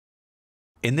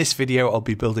In this video I'll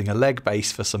be building a leg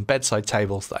base for some bedside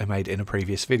tables that I made in a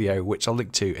previous video, which I'll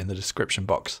link to in the description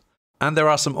box. And there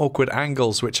are some awkward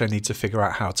angles which I need to figure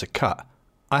out how to cut.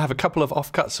 I have a couple of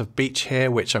offcuts of beech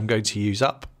here which I'm going to use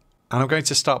up, and I'm going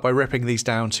to start by ripping these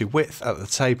down to width at the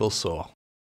table saw.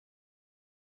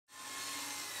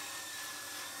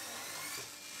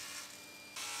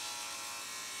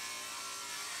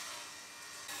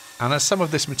 And as some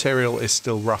of this material is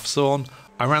still rough sawn,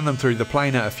 I ran them through the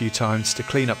planer a few times to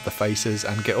clean up the faces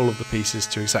and get all of the pieces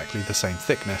to exactly the same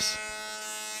thickness.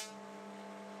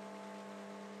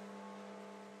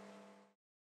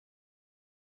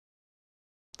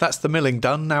 That's the milling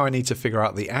done, now I need to figure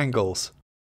out the angles.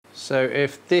 So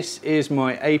if this is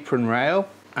my apron rail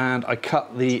and I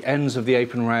cut the ends of the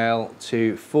apron rail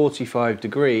to 45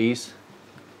 degrees,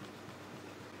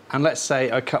 and let's say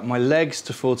I cut my legs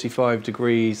to 45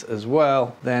 degrees as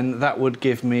well, then that would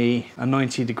give me a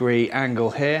 90-degree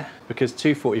angle here, because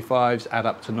two 45s add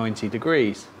up to 90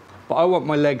 degrees. But I want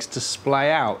my legs to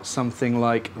splay out something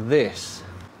like this.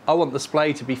 I want the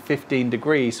splay to be 15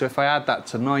 degrees, so if I add that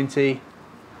to 90,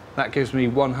 that gives me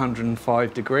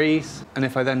 105 degrees. And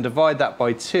if I then divide that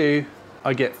by 2,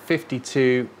 I get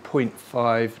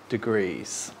 52.5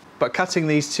 degrees. But cutting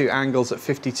these two angles at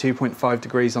 52.5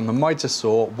 degrees on the miter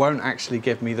saw won't actually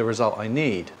give me the result I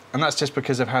need. And that's just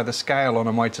because of how the scale on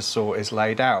a miter saw is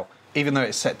laid out. Even though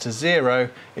it's set to 0,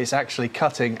 it's actually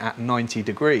cutting at 90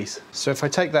 degrees. So if I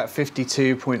take that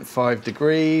 52.5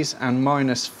 degrees and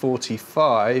minus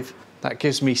 45, that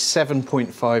gives me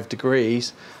 7.5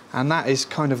 degrees. And that is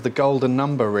kind of the golden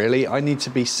number, really. I need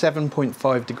to be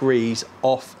 7.5 degrees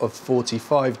off of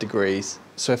 45 degrees.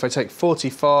 So if I take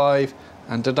 45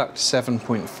 and deduct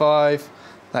 7.5,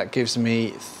 that gives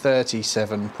me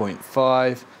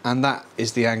 37.5, and that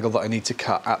is the angle that I need to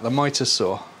cut at the miter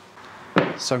saw.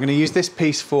 So I'm going to use this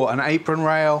piece for an apron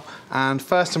rail, and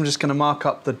first I'm just going to mark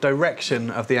up the direction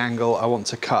of the angle I want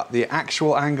to cut. The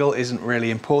actual angle isn't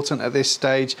really important at this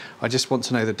stage, I just want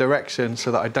to know the direction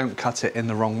so that I don't cut it in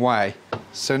the wrong way.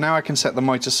 So now I can set the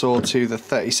miter saw to the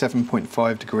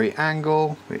 37.5 degree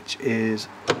angle, which is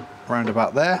round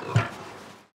about there.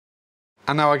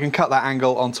 And now I can cut that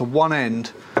angle onto one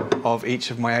end of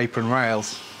each of my apron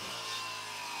rails.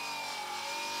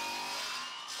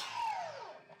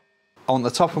 On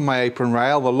the top of my apron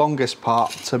rail, the longest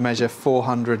part to measure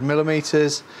 400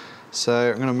 millimeters. So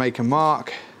I'm going to make a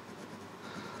mark.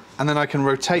 And then I can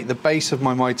rotate the base of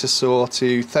my miter saw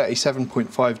to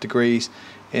 37.5 degrees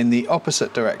in the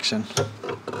opposite direction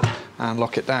and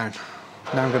lock it down.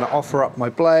 Now I'm going to offer up my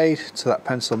blade to that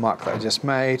pencil mark that I just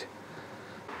made.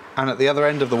 And at the other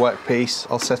end of the workpiece,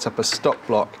 I'll set up a stop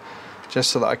block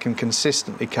just so that I can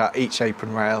consistently cut each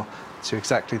apron rail to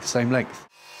exactly the same length.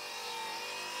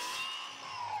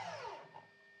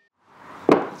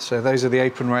 So those are the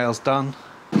apron rails done.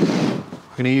 I'm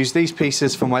going to use these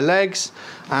pieces for my legs,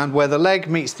 and where the leg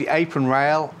meets the apron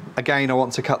rail, again I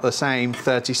want to cut the same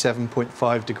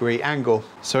 37.5 degree angle.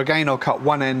 So again I'll cut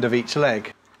one end of each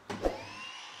leg.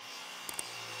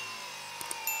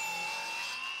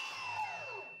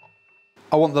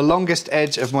 I want the longest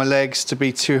edge of my legs to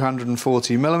be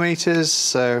 240 millimeters,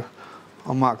 so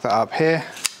I'll mark that up here.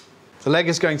 The leg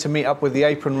is going to meet up with the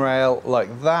apron rail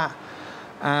like that,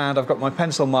 and I've got my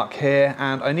pencil mark here,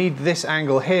 and I need this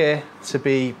angle here to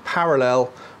be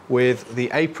parallel with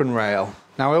the apron rail.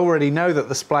 Now I already know that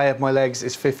the splay of my legs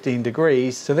is 15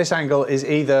 degrees, so this angle is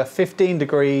either 15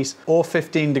 degrees or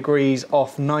 15 degrees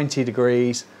off 90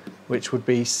 degrees, which would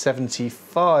be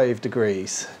 75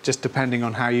 degrees, just depending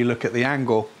on how you look at the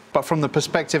angle. But from the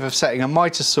perspective of setting a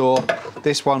miter saw,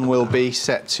 this one will be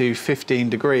set to 15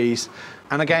 degrees.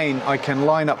 And again, I can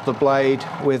line up the blade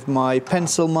with my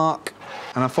pencil mark.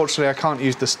 And unfortunately, I can't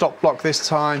use the stop block this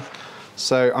time.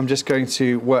 So I'm just going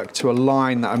to work to a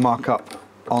line that I mark up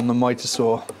on the miter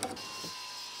saw.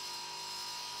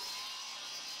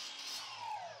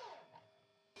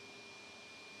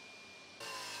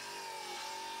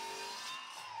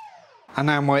 And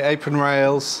now my apron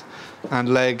rails and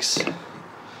legs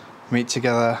meet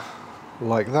together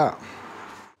like that.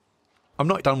 I'm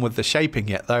not done with the shaping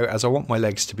yet though, as I want my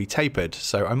legs to be tapered,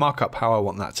 so I mark up how I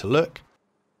want that to look.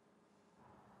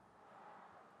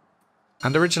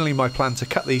 And originally my plan to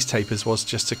cut these tapers was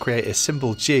just to create a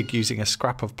simple jig using a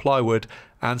scrap of plywood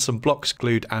and some blocks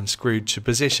glued and screwed to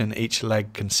position each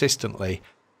leg consistently.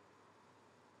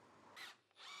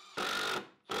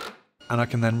 And I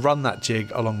can then run that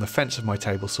jig along the fence of my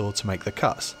table saw to make the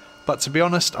cuts. But to be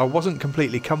honest, I wasn't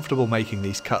completely comfortable making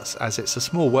these cuts as it's a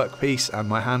small workpiece and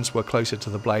my hands were closer to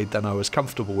the blade than I was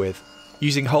comfortable with.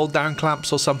 Using hold down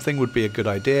clamps or something would be a good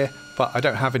idea, but I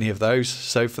don't have any of those,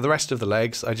 so for the rest of the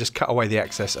legs I just cut away the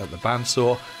excess at the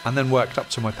bandsaw and then worked up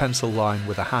to my pencil line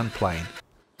with a hand plane.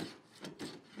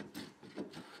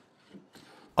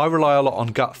 I rely a lot on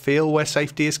gut feel where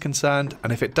safety is concerned,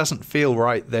 and if it doesn't feel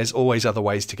right, there's always other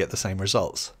ways to get the same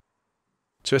results.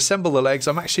 To assemble the legs,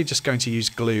 I'm actually just going to use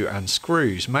glue and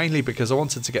screws, mainly because I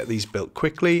wanted to get these built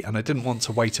quickly and I didn't want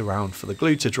to wait around for the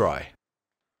glue to dry.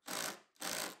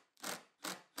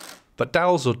 But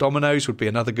dowels or dominoes would be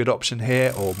another good option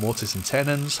here, or mortise and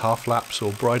tenons, half laps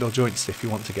or bridle joints if you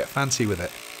want to get fancy with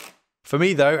it. For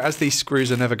me though, as these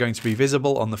screws are never going to be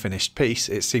visible on the finished piece,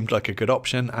 it seemed like a good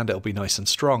option and it'll be nice and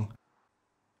strong.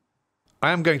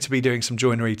 I am going to be doing some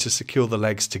joinery to secure the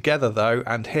legs together though,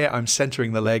 and here I'm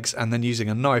centering the legs and then using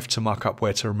a knife to mark up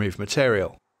where to remove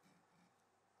material.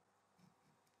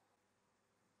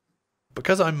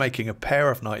 Because I'm making a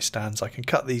pair of nightstands, I can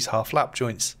cut these half lap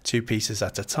joints 2 pieces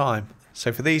at a time.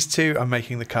 So for these two, I'm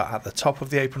making the cut at the top of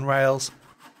the apron rails,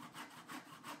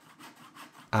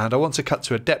 and I want to cut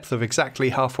to a depth of exactly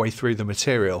halfway through the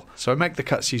material, so I make the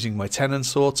cuts using my tenon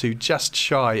saw to just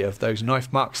shy of those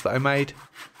knife marks that I made.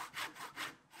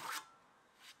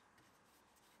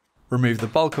 Remove the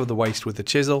bulk of the waste with the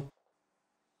chisel,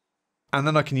 and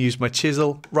then I can use my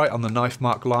chisel right on the knife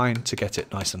mark line to get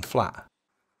it nice and flat.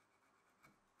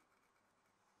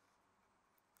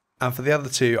 And for the other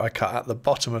two, I cut at the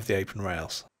bottom of the apron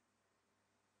rails.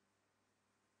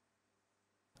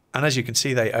 And as you can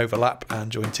see, they overlap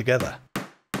and join together.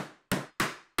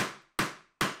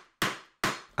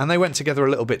 And they went together a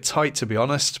little bit tight, to be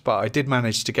honest, but I did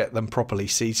manage to get them properly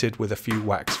seated with a few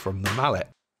whacks from the mallet.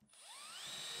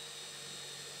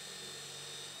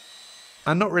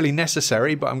 And not really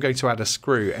necessary, but I'm going to add a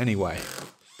screw anyway.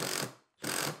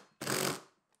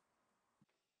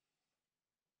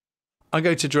 I'm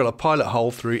going to drill a pilot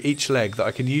hole through each leg that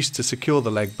I can use to secure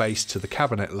the leg base to the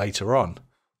cabinet later on.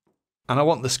 And I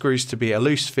want the screws to be a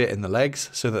loose fit in the legs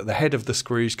so that the head of the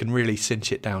screws can really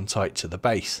cinch it down tight to the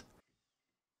base.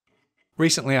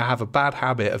 Recently I have a bad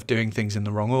habit of doing things in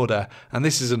the wrong order, and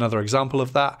this is another example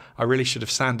of that. I really should have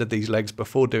sanded these legs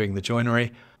before doing the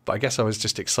joinery, but I guess I was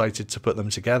just excited to put them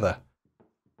together.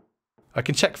 I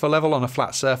can check for level on a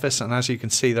flat surface, and as you can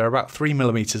see they're about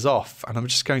 3mm off, and I'm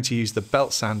just going to use the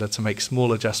belt sander to make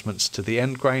small adjustments to the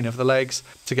end grain of the legs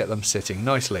to get them sitting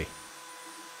nicely.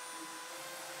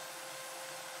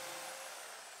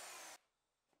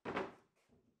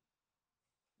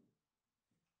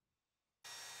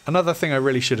 Another thing I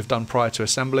really should have done prior to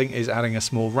assembling is adding a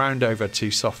small round over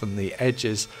to soften the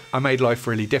edges. I made life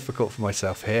really difficult for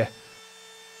myself here.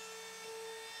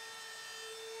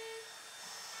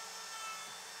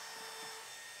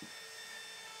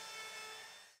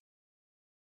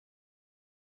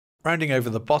 Rounding over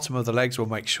the bottom of the legs will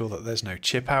make sure that there's no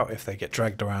chip out if they get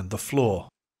dragged around the floor.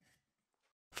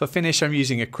 For finish I'm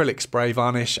using acrylic spray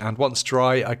varnish, and once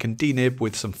dry I can denib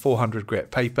with some 400 grit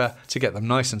paper to get them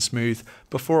nice and smooth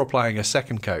before applying a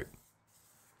second coat.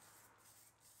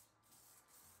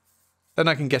 Then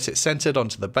I can get it centred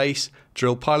onto the base,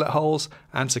 drill pilot holes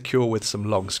and secure with some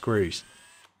long screws.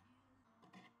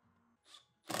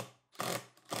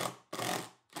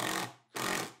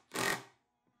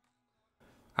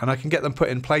 And I can get them put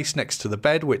in place next to the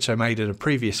bed, which I made in a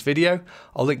previous video.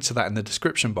 I'll link to that in the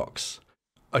description box.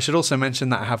 I should also mention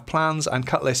that I have plans and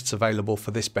cut lists available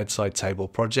for this bedside table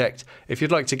project. If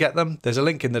you'd like to get them, there's a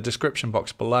link in the description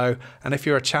box below, and if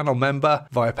you're a channel member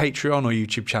via Patreon or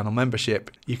YouTube channel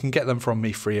membership, you can get them from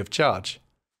me free of charge.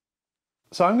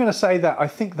 So I'm going to say that I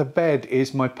think the bed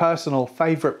is my personal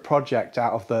favourite project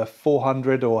out of the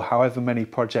 400 or however many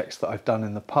projects that I've done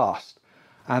in the past.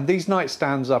 And these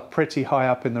nightstands are pretty high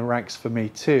up in the ranks for me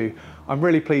too. I'm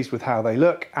really pleased with how they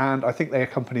look, and I think they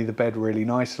accompany the bed really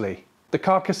nicely. The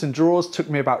carcass and drawers took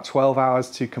me about 12 hours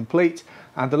to complete,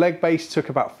 and the leg base took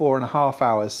about 4.5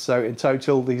 hours, so in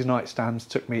total these nightstands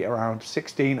took me around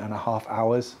 16.5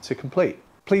 hours to complete.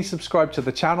 Please subscribe to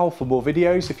the channel for more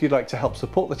videos if you'd like to help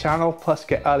support the channel, plus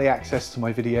get early access to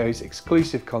my videos,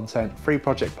 exclusive content, free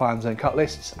project plans and cut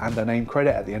lists, and a name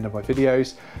credit at the end of my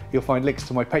videos. You'll find links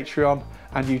to my Patreon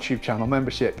and YouTube channel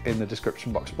membership in the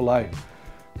description box below.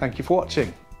 Thank you for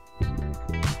watching.